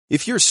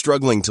If you're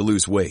struggling to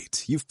lose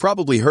weight, you've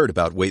probably heard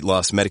about weight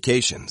loss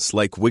medications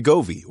like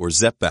Wegovy or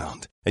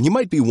Zepbound, and you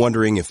might be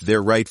wondering if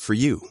they're right for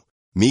you.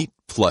 Meet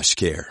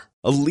PlushCare,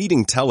 a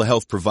leading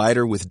telehealth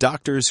provider with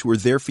doctors who are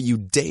there for you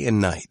day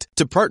and night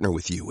to partner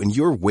with you in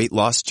your weight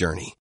loss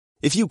journey.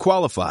 If you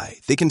qualify,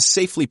 they can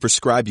safely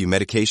prescribe you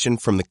medication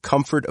from the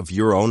comfort of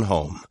your own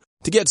home.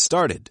 To get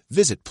started,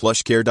 visit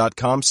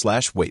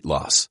plushcare.com/weight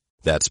loss.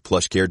 That's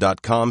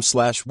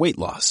plushcare.com/weight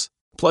loss.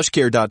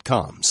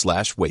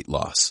 plushcare.com/weight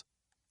loss.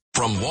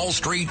 From Wall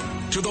Street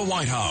to the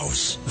White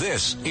House,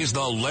 this is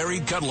the Larry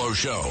Kudlow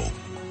Show.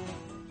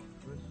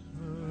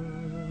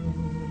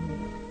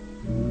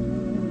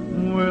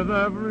 With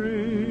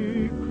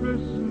every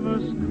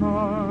Christmas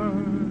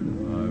card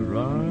I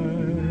write,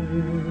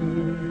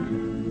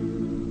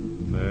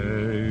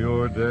 may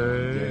your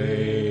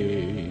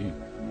day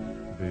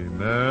be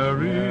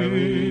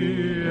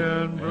merry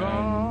and bright,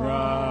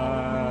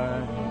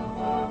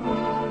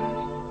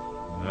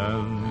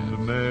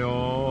 and may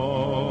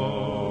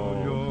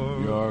all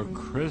your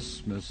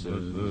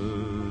Christmases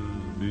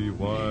be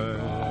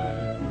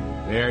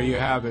white. There you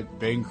have it,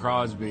 Bing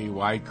Crosby,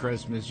 White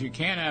Christmas. You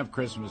can't have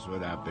Christmas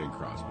without Bing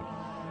Crosby.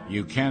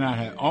 You cannot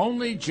have,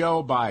 only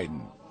Joe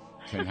Biden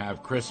can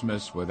have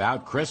Christmas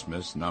without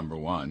Christmas, number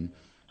one,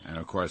 and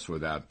of course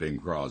without Bing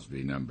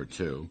Crosby, number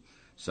two.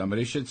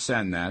 Somebody should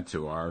send that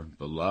to our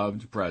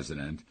beloved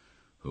president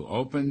who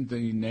opened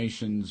the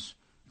nation's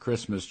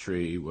Christmas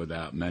tree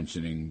without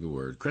mentioning the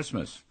word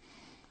Christmas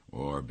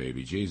or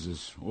baby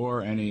Jesus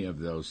or any of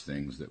those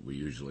things that we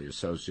usually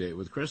associate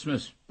with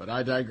Christmas. But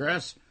I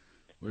digress.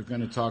 We're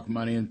going to talk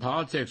money and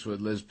politics with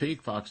Liz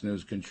Peek, Fox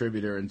News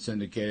contributor and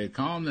syndicated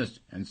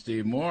columnist, and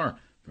Steve Moore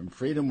from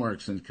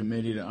FreedomWorks and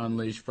Committee to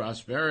Unleash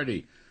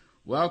Prosperity.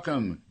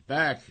 Welcome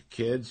back,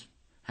 kids.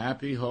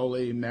 Happy,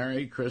 holy,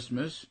 Merry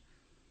Christmas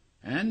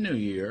and New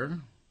Year.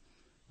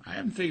 I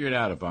haven't figured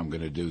out if I'm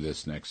going to do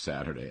this next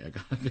Saturday. I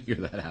got to figure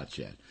that out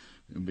yet.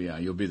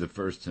 You'll be the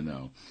first to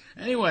know.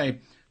 Anyway,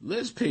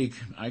 Liz Peek,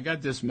 I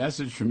got this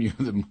message from you.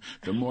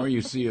 The more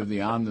you see of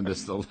the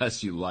omnibus, the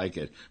less you like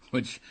it,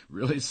 which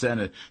really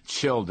sent a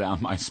chill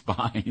down my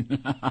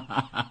spine.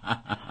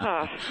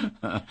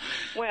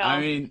 Well, I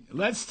mean,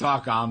 let's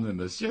talk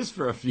omnibus just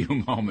for a few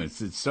moments.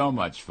 It's so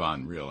much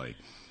fun, really.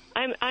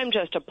 I'm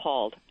just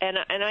appalled, and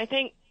I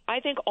think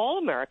all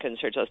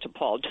Americans are just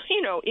appalled.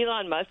 You know,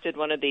 Elon Musk did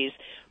one of these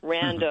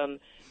random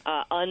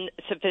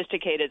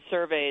unsophisticated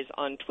surveys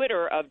on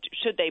Twitter of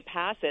should they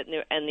pass it,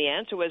 and the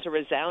answer was a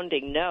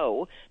resounding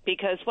no,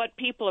 because what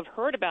people have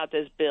heard about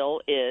this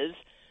bill is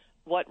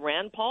what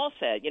Rand Paul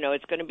said. You know,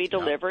 it's going to be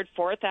delivered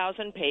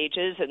 4,000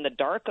 pages in the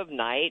dark of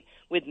night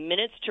with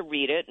minutes to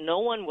read it. No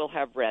one will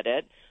have read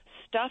it,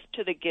 stuffed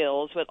to the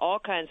gills with all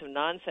kinds of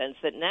nonsense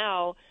that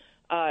now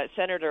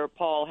Senator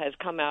Paul has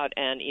come out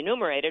and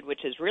enumerated,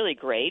 which is really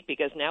great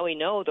because now we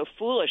know the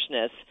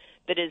foolishness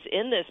that is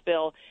in this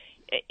bill.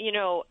 You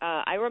know,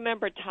 I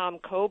remember Tom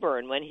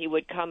Coburn when he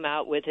would come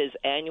out with his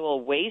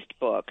annual waste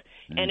book,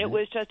 and it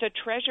was just a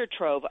treasure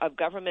trove of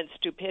government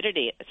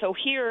stupidity. So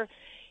here,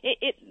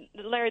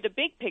 Larry, the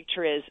big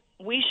picture is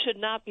we should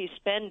not be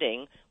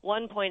spending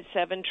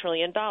 $1.7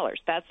 trillion.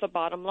 That's the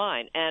bottom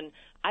line. And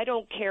I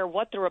don't care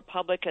what the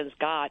Republicans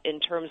got in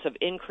terms of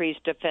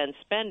increased defense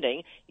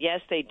spending.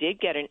 Yes, they did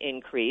get an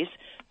increase,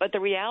 but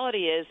the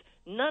reality is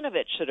none of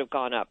it should have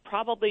gone up.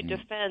 Probably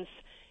defense.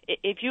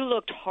 If you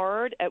looked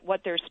hard at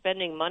what they're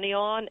spending money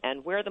on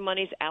and where the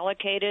money's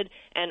allocated,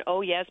 and,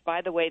 oh, yes, by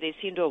the way, they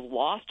seem to have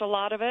lost a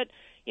lot of it,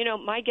 you know,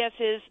 my guess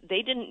is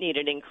they didn't need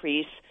an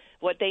increase.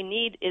 What they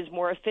need is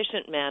more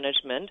efficient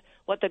management.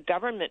 What the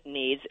government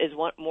needs is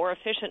more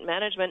efficient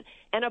management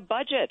and a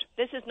budget.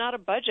 This is not a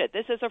budget.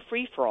 This is a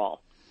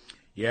free-for-all.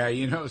 Yeah,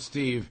 you know,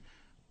 Steve,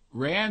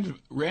 Rand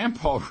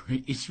Paul,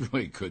 he's a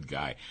really good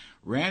guy.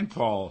 Rand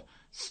Paul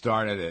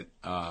started it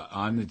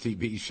on the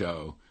TV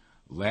show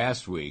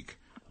last week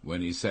when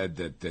he said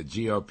that the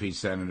GOP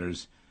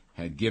senators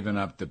had given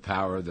up the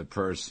power of the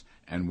purse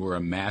and were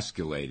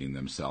emasculating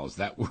themselves.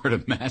 That word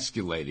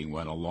emasculating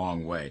went a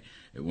long way.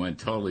 It went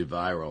totally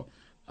viral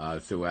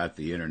throughout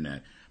the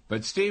Internet.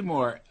 But, Steve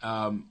Moore,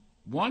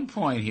 one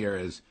point here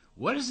is,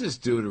 what does this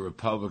do to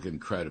Republican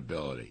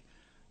credibility?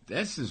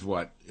 This is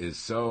what is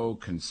so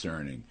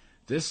concerning.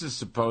 This is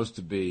supposed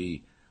to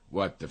be,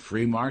 what, the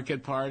free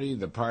market party,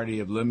 the party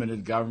of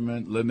limited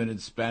government,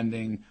 limited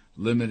spending,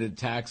 limited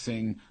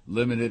taxing,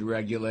 limited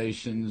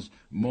regulations,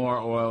 more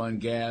oil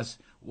and gas.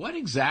 What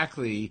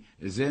exactly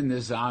is in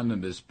this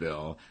omnibus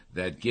bill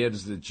that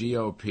gives the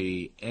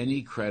GOP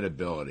any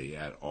credibility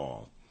at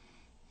all?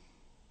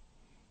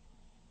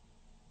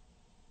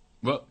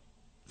 Well,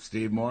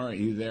 Steve Moore, are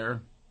you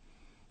there?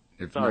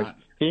 If Sorry. not,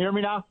 can you hear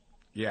me now?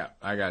 Yeah,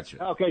 I got you.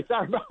 Okay,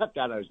 sorry about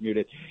that. I was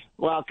muted.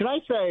 Well, can I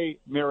say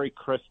Merry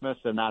Christmas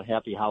and not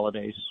Happy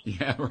Holidays?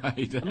 Yeah,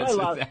 right. Am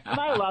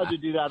I allowed to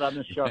do that on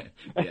this show?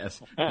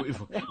 Yes.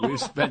 We've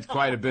spent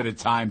quite a bit of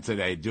time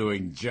today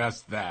doing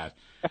just that.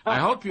 I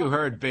hope you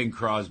heard Bing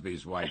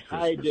Crosby's White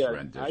Christmas I did.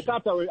 rendition. I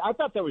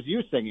thought that was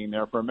you singing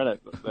there for a minute,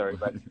 Larry.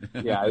 But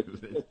yeah,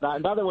 it's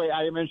not. By the way,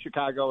 I am in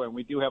Chicago, and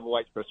we do have a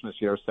White Christmas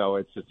here, so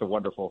it's a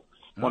wonderful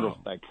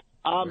thing.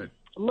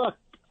 Look,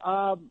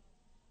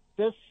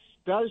 this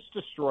does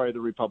destroy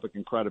the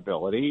Republican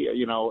credibility.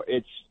 You know,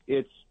 it's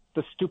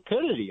the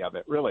stupidity of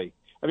it, really.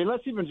 I mean,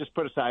 let's even just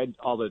put aside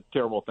all the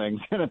terrible things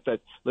in it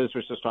that Liz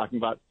was just talking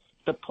about.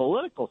 The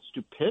political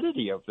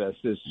stupidity of this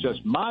is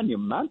just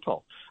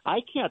monumental. I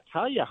can't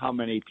tell you how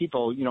many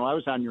people, you know, I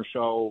was on your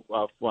show,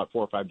 4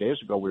 or 5 days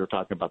ago, we were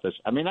talking about this.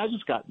 I mean, I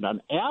just got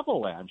an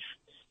avalanche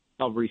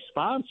of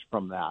response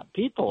from that.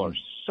 People are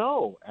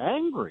so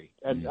angry.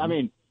 And I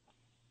mean,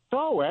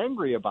 so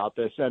angry about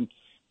this. And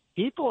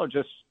people are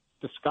just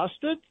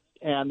disgusted,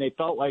 and they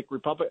felt like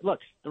look,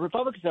 the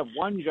Republicans have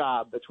one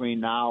job between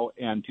now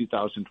and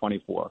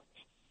 2024.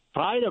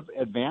 Try to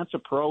advance a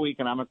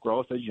pro-economic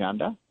growth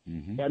agenda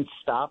and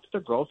stop the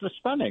growth of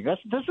spending. This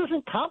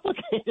isn't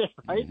complicated,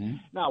 right?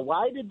 Now,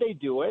 why did they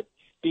do it?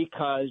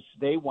 Because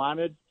they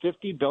wanted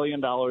 $50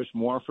 billion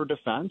more for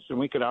defense, and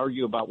we could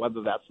argue about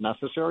whether that's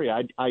necessary.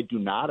 I do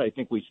not. I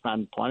think we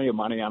spend plenty of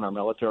money on our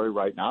military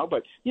right now,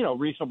 but, you know,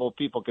 reasonable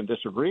people can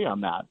disagree on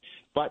that.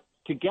 But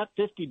to get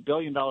 $50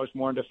 billion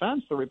more in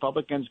defense, the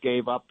Republicans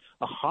gave up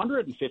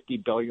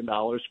 $150 billion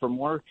for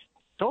more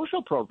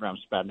social program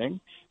spending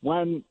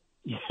when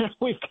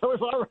we've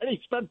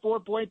already spent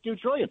 $4.2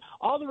 trillion.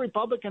 All the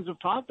Republicans have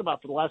talked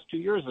about for the last 2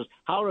 years is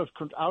how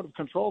out of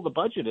control the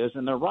budget is,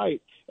 and they're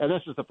right. And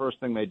this is the first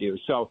thing they do.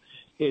 So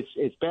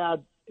it's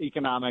bad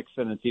economics,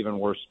 and it's even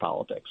worse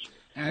politics.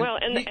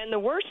 And the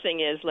worst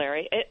thing is,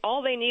 Larry,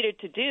 all they needed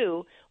to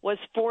do was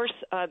force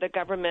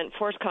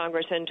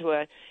Congress into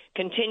a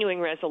continuing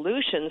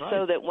resolution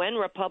so that when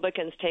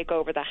Republicans take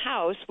over the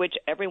House, which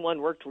everyone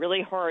worked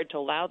really hard to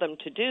allow them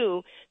to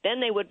do,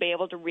 then they would be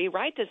able to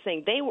rewrite this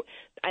thing.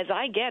 As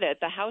I get it,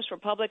 the House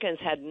Republicans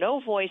had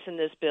no voice in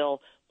this bill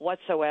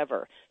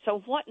whatsoever.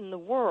 So what in the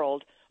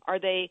world are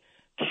they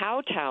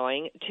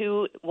kowtowing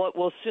to what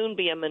will soon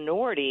be a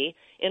minority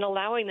in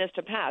allowing this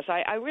to pass?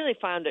 I really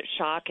found it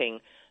shocking.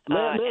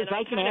 Liz,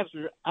 I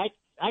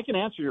can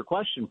answer your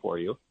question for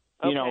you.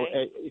 Okay. You know,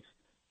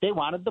 they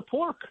wanted the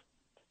pork.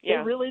 Yeah.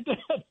 They really did.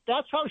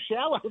 That's how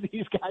shallow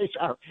these guys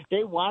are.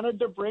 They wanted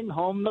to bring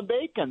home the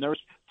bacon. There's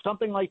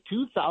something like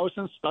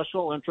 2,000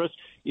 special interest,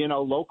 you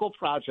know, local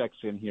projects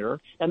in here,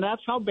 and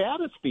that's how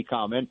bad it's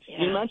become. And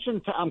you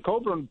mentioned Tom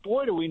Coburn.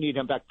 Boy, do we need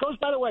him back.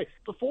 By the way,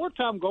 before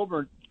Tom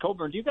Coburn,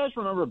 do you guys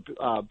remember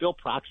Bill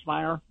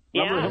Proxmire?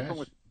 Remember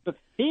him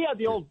he had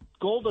the old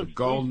Golden Fleece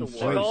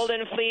Award. The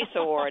Golden Fleece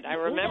Award. I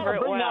remember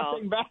it well.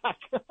 Bring that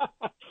thing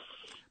back.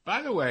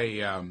 By the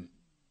way,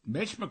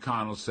 Mitch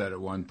McConnell said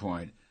at one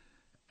point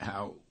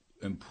how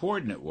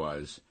important it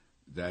was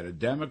that a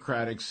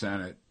Democratic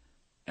Senate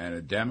and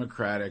a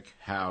Democratic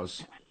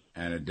House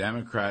and a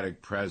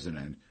Democratic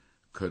president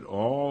could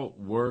all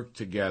work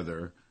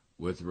together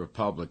with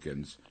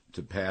Republicans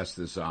to pass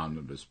this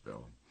omnibus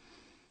bill.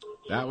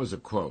 That was a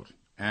quote.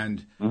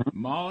 And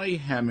Molly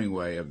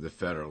Hemingway of The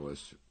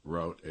Federalist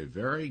wrote a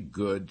very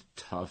good,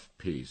 tough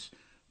piece.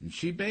 And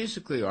she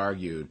basically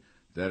argued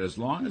that as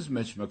long as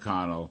Mitch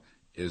McConnell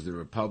is the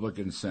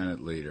Republican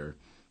Senate leader,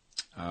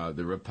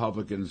 the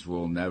Republicans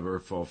will never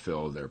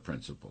fulfill their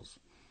principles.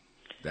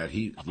 That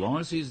as long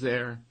as he's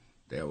there,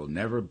 they will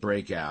never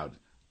break out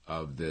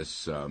of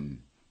this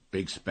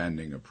big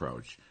spending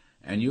approach.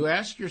 And you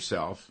ask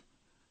yourself,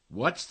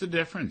 what's the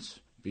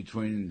difference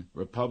between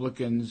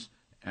Republicans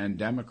and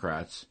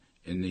Democrats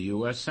in the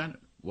U.S. Senate?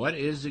 What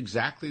is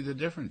exactly the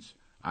difference?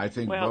 I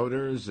think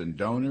voters and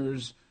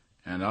donors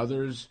and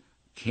others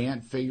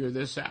can't figure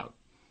this out.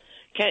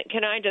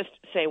 Can I just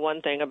say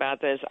one thing about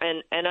this?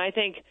 And I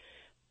think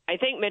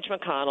Mitch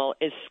McConnell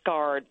is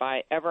scarred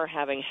by ever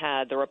having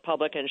had the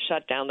Republicans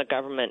shut down the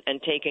government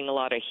and taking a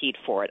lot of heat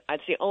for it.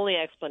 That's the only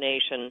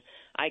explanation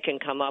I can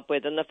come up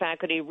with, and the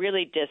fact that he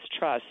really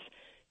distrusts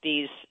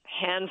these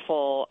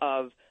handful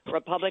of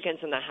Republicans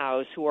in the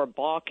House who are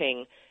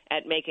balking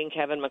at making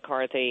Kevin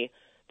McCarthy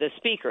the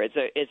Speaker.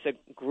 It's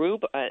a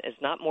group. It's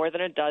not more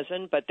than a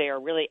dozen, but they are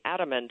really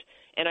adamant,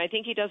 and I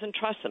think he doesn't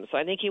trust them. So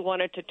I think he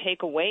wanted to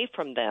take away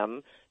from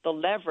them the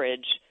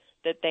leverage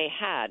that they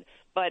had.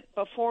 But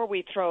before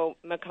we throw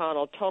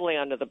McConnell totally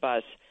under the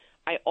bus,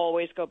 I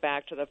always go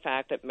back to the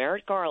fact that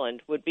Merrick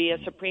Garland would be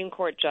a Supreme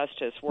Court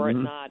justice were it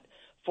not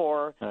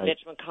for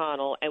Mitch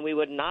McConnell, and we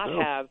would not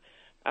have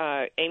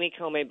Amy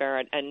Coney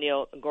Barrett and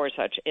Neil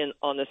Gorsuch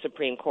on the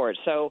Supreme Court.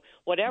 So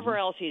whatever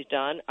else he's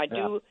done, I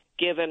do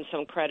give him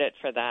some credit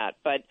for that.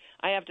 But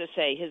I have to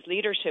say his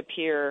leadership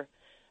here,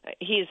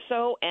 he is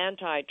so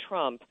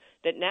anti-Trump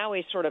that now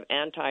he's sort of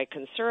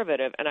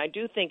anti-conservative, and I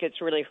do think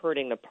it's really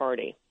hurting the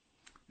party.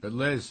 But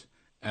Liz,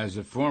 as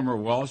a former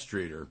Wall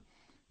Streeter,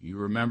 You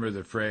remember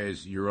the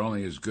phrase, "You're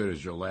only as good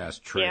as your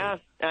last trade." Yeah,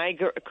 I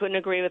couldn't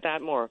agree with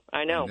that more.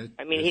 I know.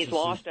 He's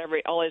lost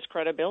all his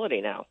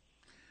credibility now.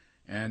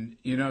 And,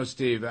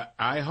 Steve,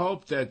 I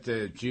hope that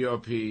the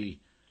GOP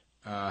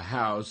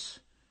House,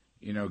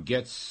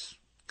 gets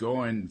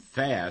going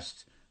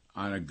fast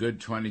on a good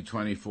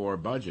 2024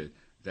 budget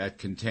that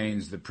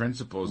contains the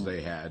principles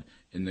they had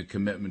in the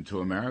commitment to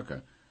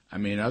America.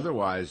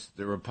 Otherwise,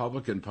 the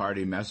Republican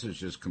Party message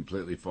just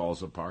completely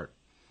falls apart.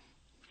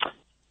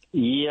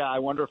 Yeah, I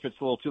wonder if it's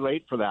a little too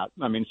late for that.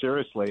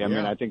 Seriously.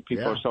 I think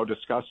people are so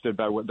disgusted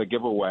by the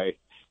giveaway.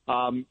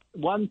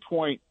 One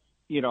point,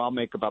 I'll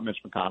make about Mitch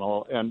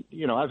McConnell, and,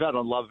 I've had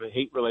a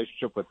love-hate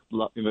relationship with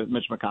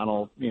Mitch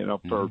McConnell,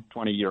 for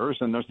 20 years,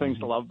 and there's things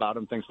to love about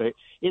him, things to hate.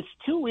 It's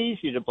too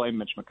easy to blame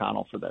Mitch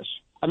McConnell for this.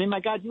 My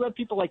God, you have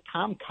people like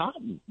Tom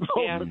Cotton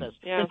over this.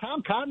 Yeah. And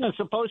Tom Cotton is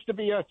supposed to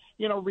be a,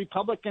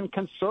 Republican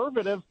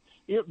conservative.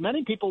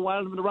 Many people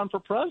wanted him to run for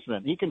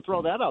president. He can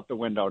throw that out the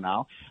window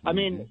now.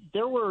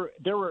 There were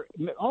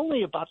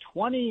only about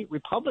 20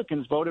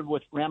 Republicans voted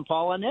with Rand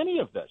Paul on any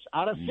of this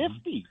out of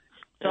 50.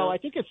 So I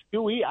think it's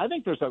too easy. I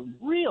think there's a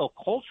real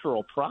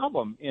cultural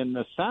problem in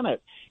the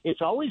Senate.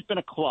 It's always been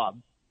a club,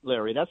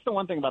 Larry. That's the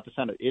one thing about the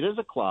Senate. It is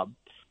a club,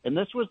 and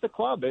this was the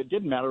club. It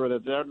didn't matter whether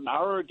they're an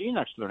R or a D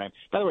next to their name.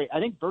 By the way,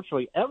 I think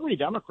virtually every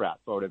Democrat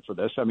voted for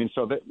this. So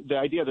the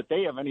idea that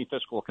they have any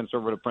fiscal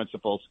conservative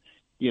principles,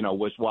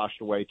 was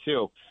washed away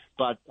too.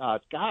 But,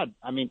 God,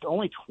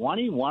 only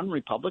 21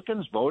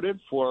 Republicans voted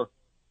for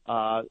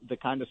the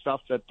kind of stuff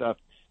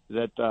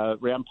that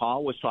Rand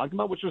Paul was talking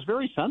about, which was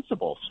very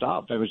sensible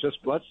stuff. It was just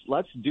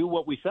let's do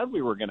what we said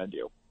we were going to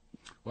do.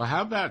 Well,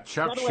 how about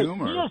Chuck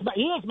Schumer?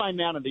 He is my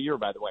man of the year,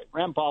 by the way.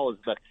 Rand Paul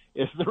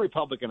is the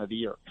Republican of the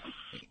year.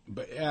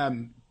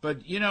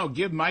 But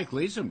give Mike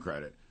Lee some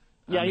credit.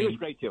 Yeah, he was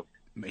great too.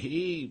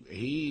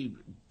 He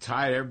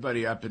tied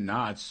everybody up in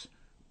knots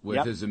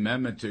with his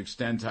amendment to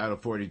extend Title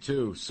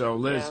 42. So,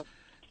 Liz,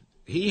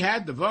 he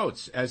had the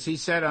votes, as he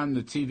said on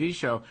the TV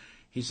show.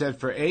 He said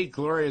for 8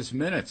 glorious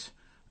minutes.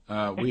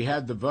 We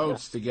had the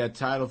votes to get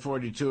Title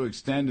 42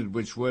 extended,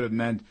 which would have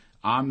meant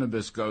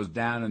omnibus goes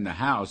down in the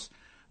House.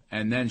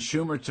 And then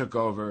Schumer took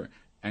over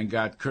and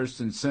got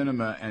Kyrsten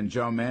Sinema and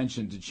Joe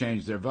Manchin to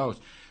change their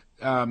votes.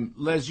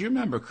 Liz, you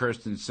remember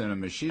Kyrsten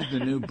Sinema. She's the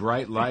new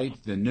bright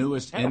light, the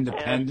newest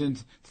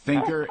independent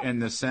thinker in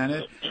the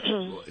Senate.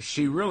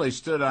 She really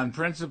stood on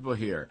principle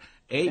here.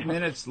 8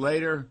 minutes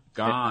later,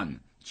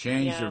 gone.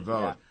 Changed her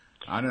vote.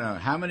 I don't know.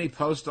 How many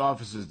post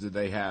offices do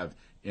they have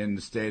in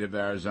the state of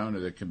Arizona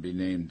that can be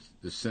named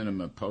the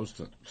Sinema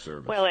Postal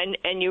Service? Well,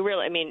 and you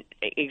really,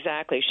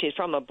 exactly. She's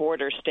from a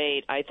border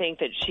state. I think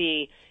that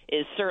she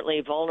is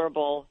certainly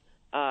vulnerable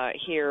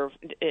here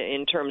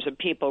in terms of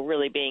people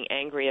really being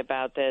angry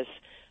about this.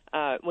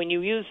 When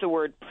you use the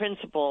word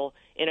principle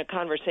in a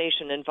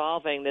conversation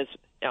involving this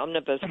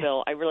omnibus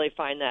bill, I really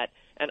find that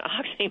an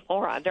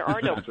oxymoron. There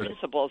are no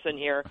principles in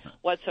here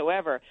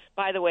whatsoever.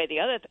 By the way, the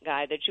other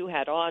guy that you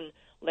had on,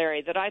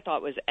 Larry, that I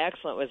thought was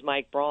excellent was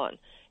Mike Braun.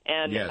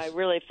 And I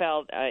really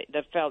felt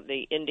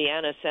the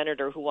Indiana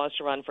senator who wants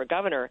to run for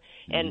governor,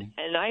 and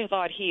I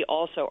thought he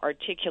also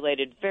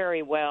articulated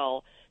very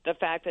well the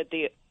fact that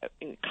the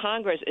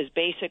Congress is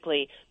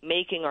basically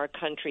making our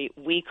country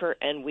weaker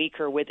and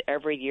weaker with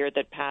every year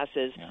that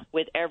passes,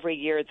 with every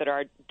year that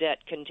our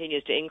debt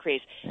continues to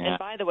increase. And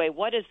by the way,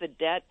 what is the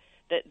debt?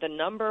 The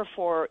number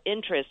for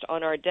interest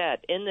on our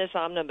debt in this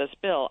omnibus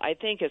bill, I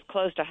think, is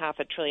close to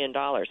 $500 billion.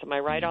 Am I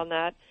right on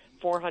that?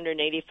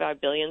 $485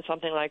 billion,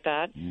 something like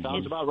that.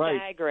 Sounds about right.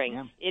 Staggering.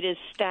 Yeah. It is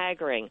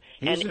staggering.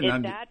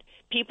 That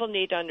people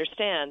need to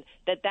understand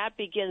that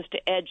begins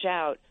to edge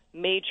out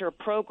major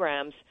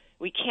programs.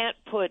 We can't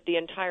put the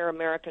entire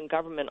American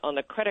government on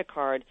the credit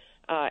card,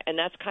 and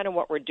that's kind of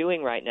what we're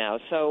doing right now.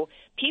 So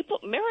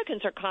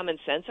Americans are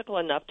commonsensical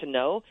enough to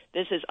know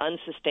this is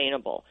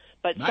unsustainable.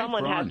 But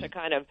someone has to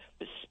kind of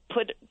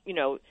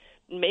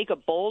make a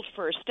bold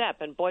first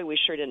step, and boy, we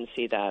sure didn't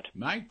see that.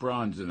 Mike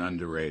Braun's an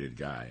underrated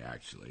guy,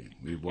 actually.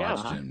 We've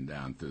watched him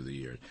down through the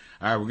years.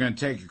 All right, we're going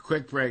to take a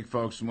quick break,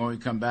 folks, and when we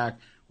come back,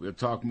 we'll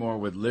talk more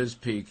with Liz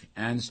Peek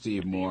and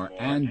Steve Moore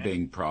and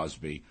Bing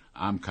Crosby.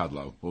 I'm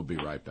Kudlow. We'll be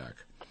right back.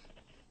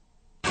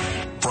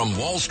 From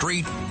Wall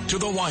Street to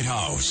the White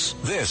House,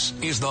 this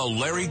is the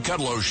Larry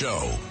Kudlow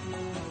Show.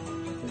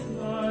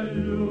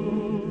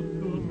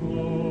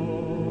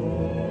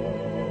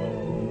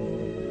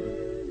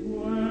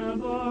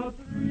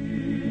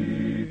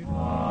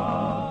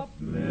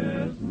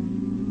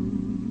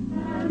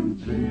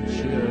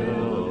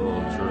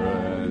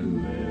 Children,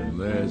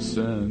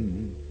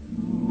 listen.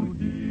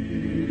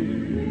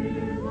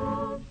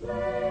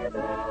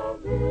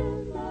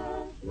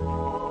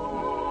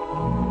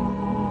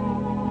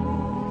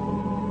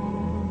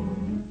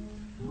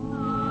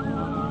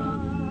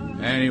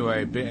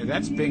 Anyway,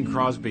 that's Bing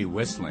Crosby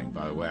whistling,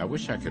 by the way. I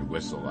wish I could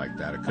whistle like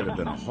that. It could have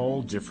been a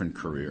whole different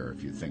career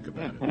if you think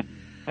about it.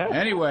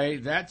 Anyway,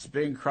 that's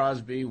Bing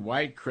Crosby,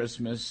 White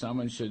Christmas.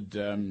 Someone should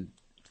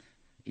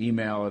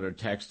email it or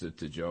text it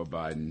to Joe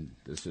Biden.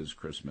 This is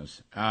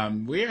Christmas.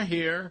 We are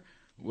here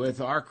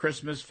with our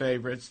Christmas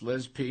favorites,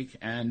 Liz Peek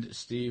and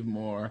Steve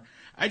Moore.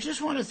 I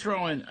just want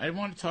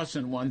to toss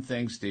in one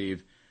thing,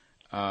 Steve.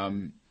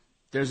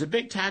 There's a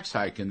big tax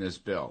hike in this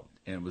bill,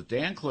 and it was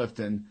Dan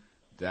Clifton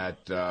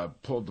that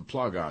pulled the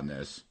plug on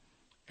this,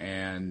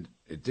 and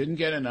it didn't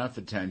get enough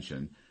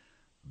attention.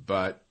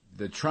 But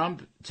the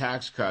Trump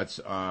tax cuts,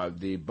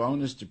 the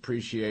bonus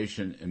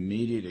depreciation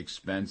immediate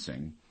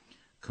expensing,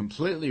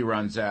 completely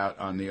runs out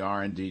on the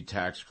R&D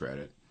tax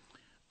credit.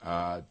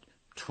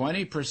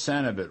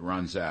 20% of it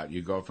runs out.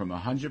 You go from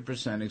 100%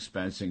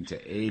 expensing to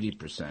 80%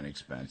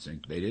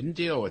 expensing. They didn't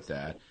deal with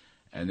that.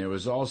 And there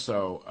was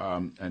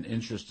also an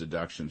interest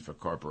deduction for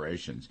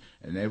corporations.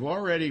 And they've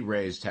already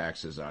raised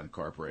taxes on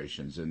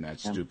corporations in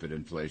that stupid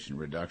Inflation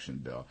Reduction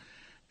Bill.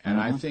 And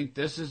I think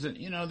this is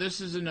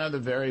another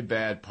very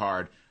bad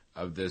part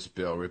of this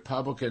bill.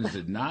 Republicans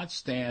did not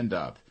stand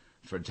up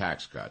for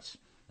tax cuts.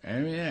 I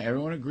mean,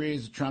 everyone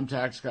agrees the Trump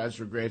tax cuts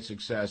were a great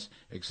success,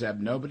 except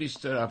nobody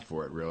stood up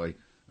for it, really,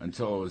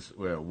 until it was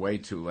way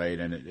too late,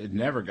 and it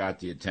never got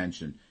the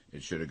attention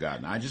it should have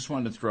gotten. I just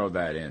wanted to throw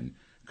that in,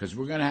 because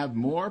we're going to have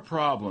more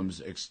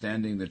problems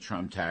extending the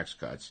Trump tax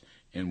cuts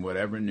in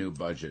whatever new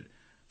budget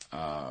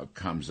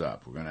comes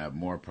up. We're going to have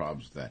more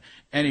problems with that.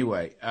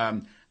 Anyway,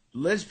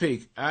 Liz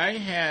Peek, I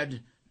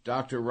had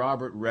Dr.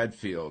 Robert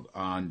Redfield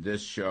on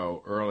this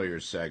show earlier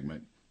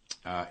segment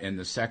in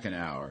the second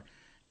hour.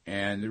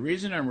 And the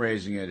reason I'm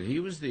raising it, he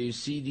was the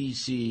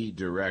CDC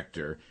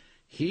director.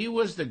 He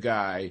was the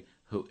guy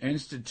who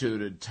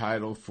instituted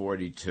Title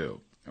 42,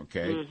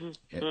 okay?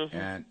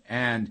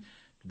 And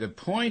the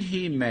point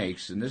he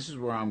makes, and this is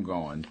where I'm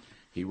going,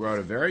 he wrote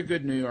a very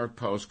good New York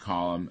Post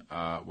column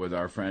with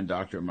our friend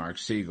Dr. Mark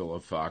Siegel, a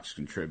Fox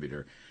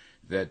contributor,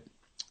 that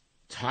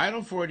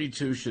Title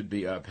 42 should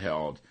be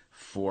upheld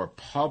for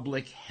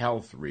public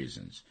health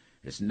reasons.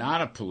 It's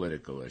not a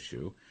political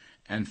issue.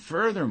 And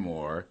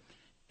furthermore,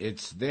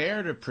 it's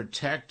there to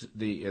protect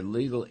the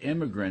illegal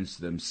immigrants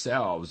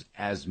themselves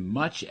as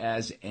much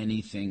as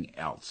anything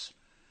else.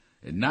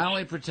 It not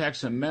only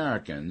protects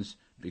Americans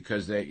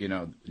because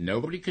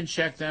nobody can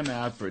check them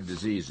out for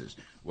diseases,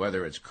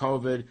 whether it's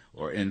COVID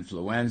or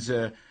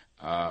influenza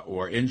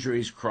or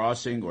injuries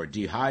crossing or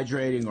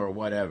dehydrating or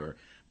whatever,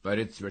 but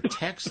it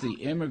protects the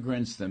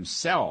immigrants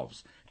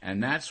themselves,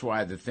 and that's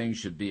why the thing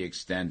should be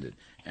extended.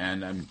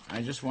 And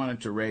I just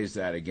wanted to raise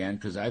that again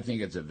because I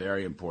think it's a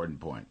very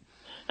important point.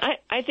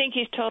 I think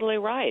he's totally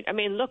right. I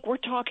mean, look, we're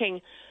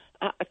talking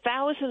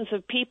thousands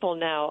of people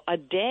now a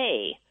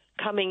day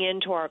coming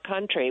into our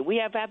country. We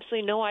have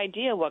absolutely no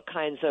idea what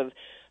kinds of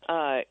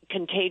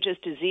contagious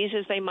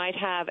diseases they might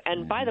have.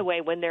 And by the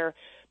way, when they're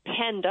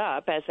penned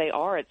up, as they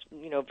are at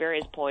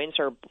various points,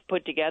 or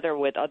put together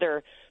with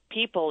other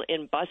people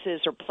in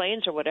buses or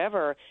planes or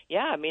whatever,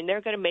 I mean,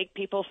 they're going to make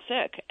people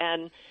sick.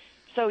 And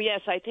so,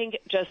 yes, I think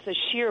just the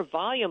sheer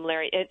volume,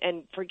 Larry,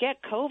 and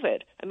forget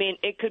COVID. I mean,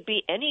 it could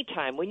be any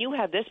time. When you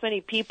have this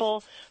many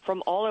people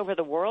from all over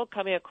the world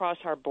coming across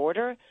our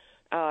border,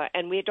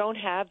 and we don't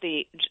have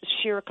the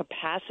sheer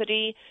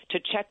capacity to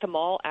check them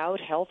all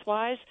out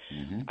health-wise.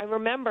 I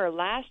remember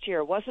last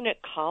year, wasn't it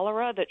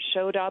cholera that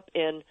showed up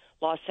in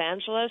Los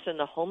Angeles in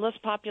the homeless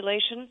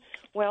population?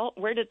 Well,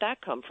 where did that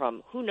come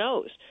from? Who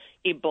knows?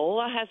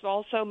 Ebola has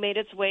also made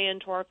its way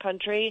into our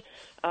country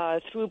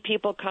through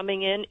people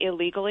coming in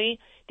illegally.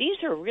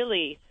 These are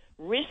really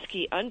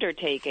risky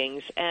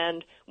undertakings,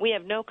 and we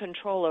have no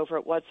control over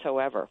it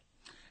whatsoever.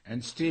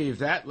 And, Steve,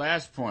 that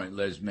last point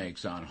Liz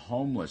makes on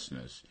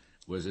homelessness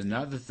was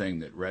another thing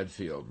that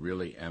Redfield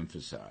really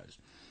emphasized.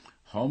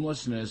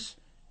 Homelessness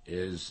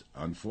is,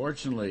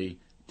 unfortunately,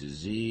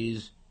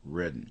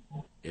 disease-ridden.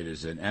 It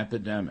is an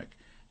epidemic.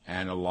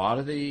 And a lot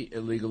of the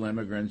illegal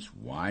immigrants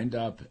wind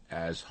up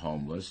as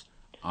homeless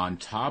on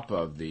top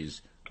of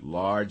these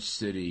large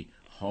city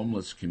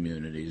homeless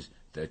communities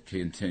that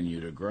continue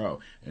to grow.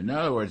 In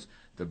other words,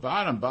 the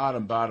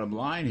bottom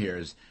line here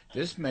is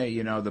this may,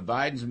 the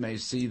Bidens may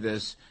see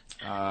this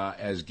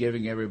as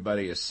giving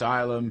everybody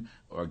asylum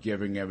or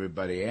giving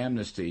everybody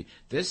amnesty.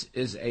 This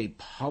is a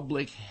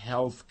public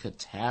health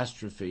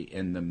catastrophe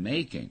in the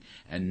making,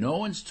 and no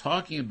one's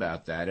talking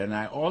about that. And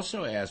I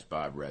also asked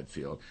Bob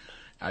Redfield,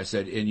 I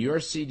said, in your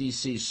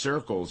CDC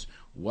circles,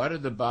 what are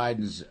the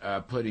Bidens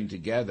putting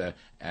together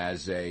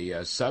as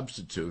a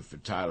substitute for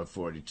Title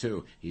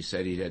 42? He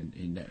said he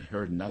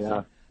heard nothing.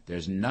 Yeah.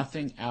 There's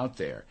nothing out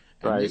there.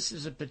 And this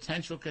is a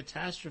potential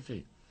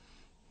catastrophe.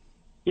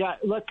 Yeah,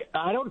 look,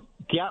 I don't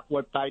get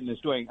what Biden is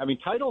doing. I mean,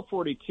 Title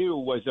 42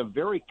 was a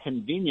very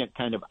convenient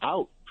kind of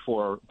out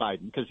for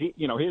Biden because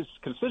his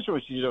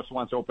constituency just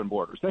wants open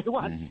borders. They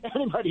want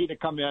anybody to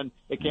come in.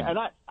 They can't. And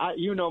I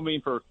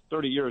me for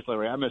 30 years,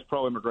 Larry. I'm as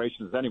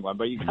pro-immigration as anyone,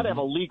 but you got to have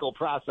a legal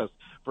process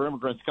for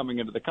immigrants coming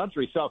into the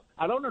country. So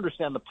I don't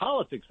understand the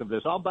politics of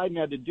this. All Biden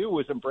had to do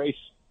was embrace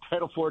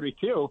Title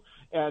 42,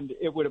 and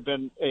it would have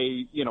been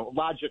a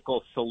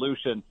logical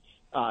solution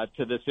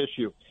to this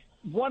issue.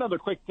 One other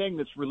quick thing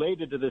that's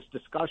related to this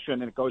discussion,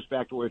 and it goes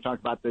back to what we were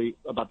talking about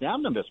the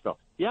omnibus bill.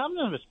 The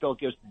omnibus bill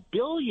gives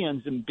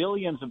billions and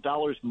billions of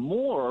dollars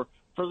more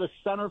for the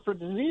Center for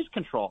Disease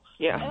Control.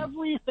 Yeah.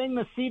 Everything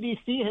the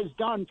CDC has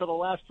done for the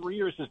last 3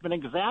 years has been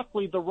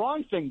exactly the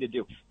wrong thing to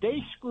do.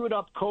 They screwed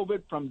up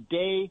COVID from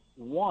day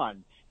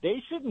one.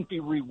 They shouldn't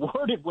be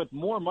rewarded with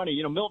more money.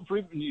 You know, Milton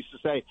Friedman used to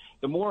say,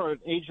 the more an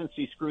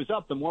agency screws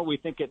up, the more we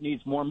think it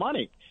needs more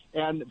money.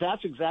 And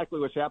that's exactly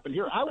what's happened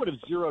here. I would have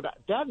zeroed out.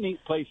 That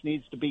place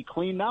needs to be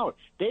cleaned out.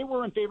 They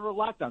were in favor of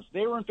lockdowns.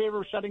 They were in favor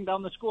of shutting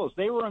down the schools.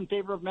 They were in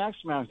favor of mask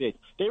mandates.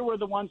 They were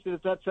the ones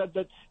that said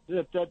that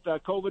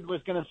COVID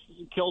was going to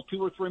kill 2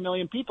 or 3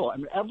 million people. I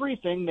mean,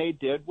 everything they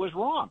did was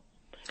wrong.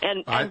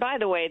 And by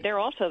the way, they're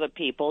also the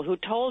people who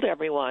told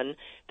everyone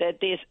that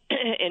these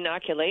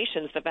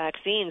inoculations, the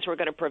vaccines, were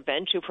going to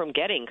prevent you from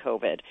getting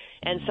COVID.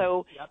 And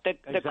so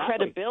the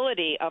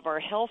credibility of our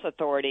health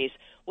authorities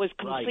was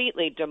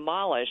completely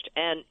demolished,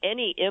 and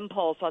any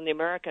impulse on the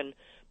American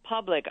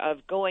public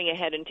of going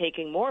ahead and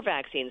taking more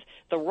vaccines.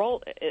 The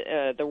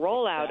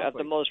rollout of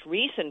the most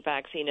recent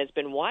vaccine has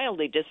been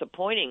wildly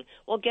disappointing.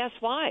 Well, guess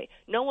why?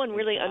 No one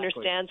really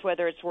understands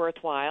whether it's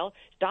worthwhile.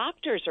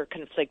 Doctors are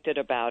conflicted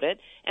about it,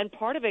 and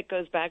part of it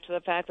goes back to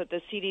the fact that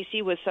the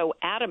CDC was so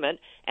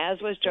adamant,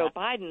 as was Joe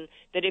Biden,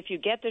 that if you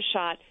get the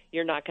shot,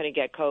 you're not going to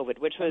get COVID,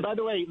 which was... And by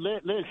the way,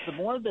 Liz, the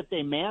more that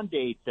they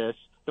mandate this,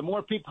 the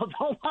more people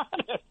don't want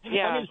it.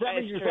 Yeah, I mean, it's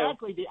having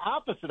exactly the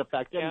opposite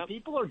effect. I mean,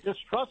 people are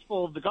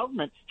distrustful of the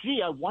government.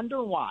 Gee, I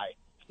wonder why.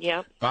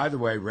 Yeah. By the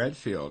way,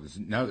 Redfield,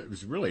 it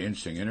was a really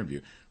interesting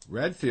interview.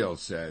 Redfield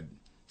said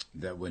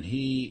that when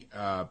he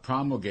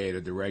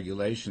promulgated the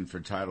regulation for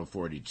Title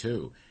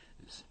 42,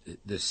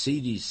 the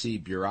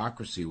CDC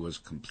bureaucracy was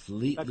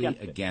completely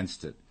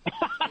against it.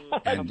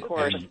 Of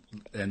course.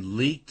 And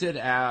leaked it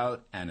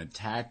out and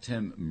attacked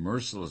him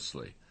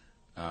mercilessly.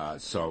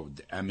 So,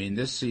 I mean,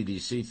 this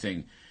CDC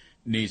thing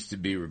needs to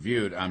be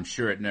reviewed. I'm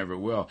sure it never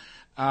will.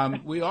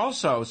 We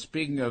also,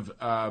 speaking of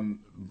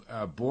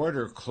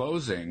border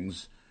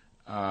closings,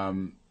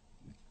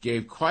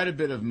 gave quite a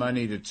bit of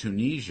money to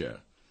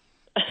Tunisia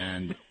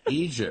and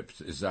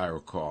Egypt, as I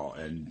recall,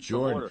 and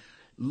Jordan.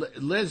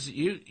 Liz,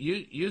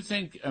 you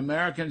think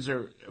Americans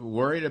are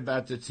worried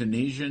about the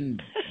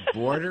Tunisian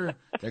border?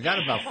 They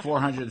got about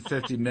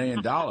 $450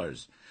 million.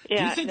 Do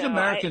you think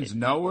Americans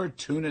know where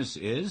Tunis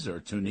is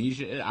or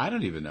Tunisia is? I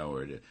don't even know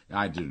where it is.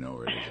 I do know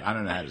where it is. I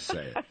don't know how to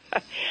say it.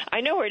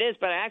 I know where it is,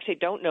 but I actually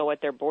don't know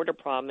what their border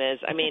problem is.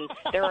 I mean,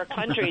 there are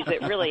countries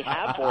that really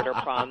have border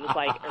problems,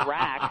 like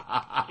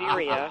Iraq,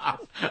 Syria,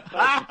 but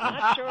I'm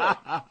not sure.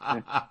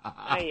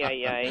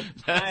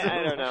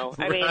 I don't know.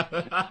 I mean...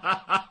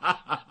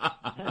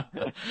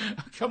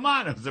 Come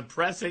on, it was a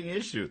pressing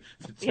issue.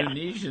 The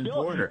Tunisian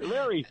border.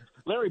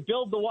 Larry,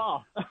 build the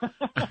wall.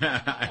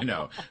 I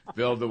know,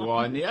 build the wall.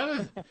 And the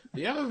other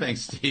thing,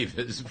 Steve,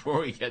 is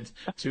before we get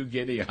too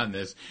giddy on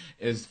this,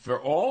 is for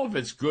all of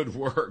its good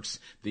works,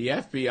 the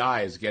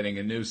FBI is getting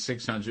a new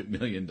 $600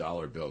 million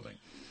building.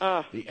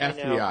 The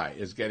FBI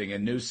is getting a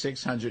new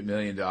 $600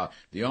 million.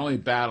 The only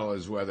battle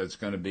is whether it's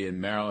going to be in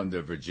Maryland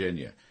or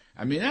Virginia.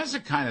 I mean, that's the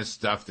kind of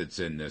stuff that's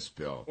in this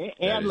bill.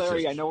 And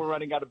Larry, I know we're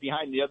running out of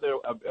behind. The other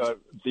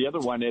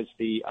one is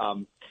the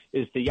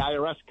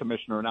IRS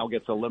commissioner now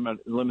gets a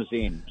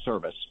limousine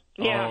service.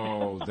 Yeah.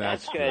 Oh,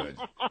 that's good.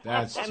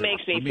 That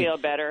makes me feel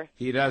better.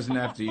 He doesn't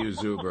have to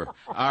use Uber.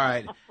 All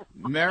right.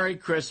 Merry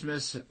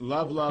Christmas.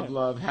 Love, love,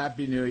 love.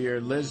 Happy New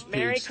Year. Liz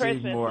Peake,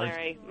 Steve Moore.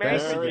 Larry.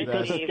 Merry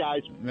Christmas,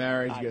 guys.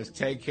 Merry Christmas.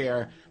 Take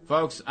care.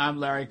 Folks, I'm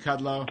Larry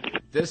Kudlow.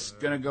 This is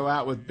going to go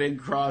out with Bing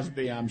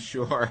Crosby, I'm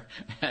sure.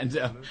 And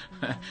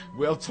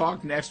we'll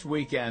talk next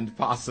weekend,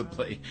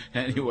 possibly.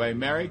 Anyway,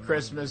 Merry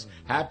Christmas.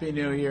 Happy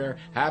New Year.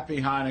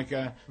 Happy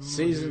Hanukkah.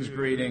 Season's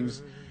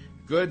greetings.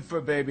 Good for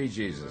baby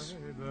Jesus.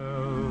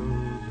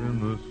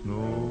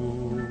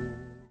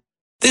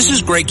 This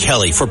is Greg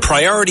Kelly for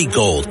Priority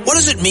Gold. What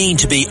does it mean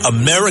to be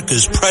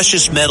America's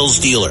precious metals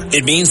dealer?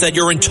 It means that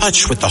you're in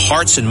touch with the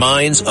hearts and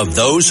minds of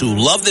those who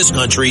love this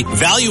country,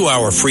 value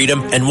our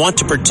freedom, and want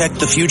to protect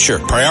the future.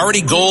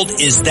 Priority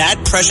Gold is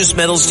that precious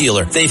metals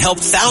dealer. They've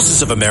helped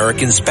thousands of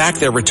Americans back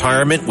their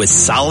retirement with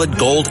solid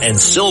gold and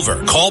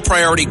silver. Call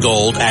Priority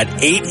Gold at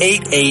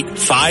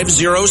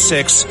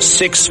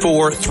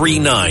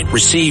 888-506-6439.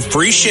 Receive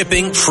free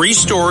shipping, free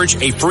storage,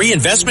 a free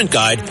investment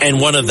guide, and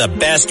one of the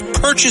best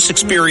purchase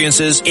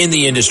experiences in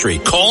the industry.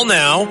 Call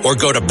now or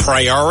go to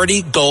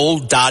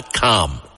PriorityGold.com.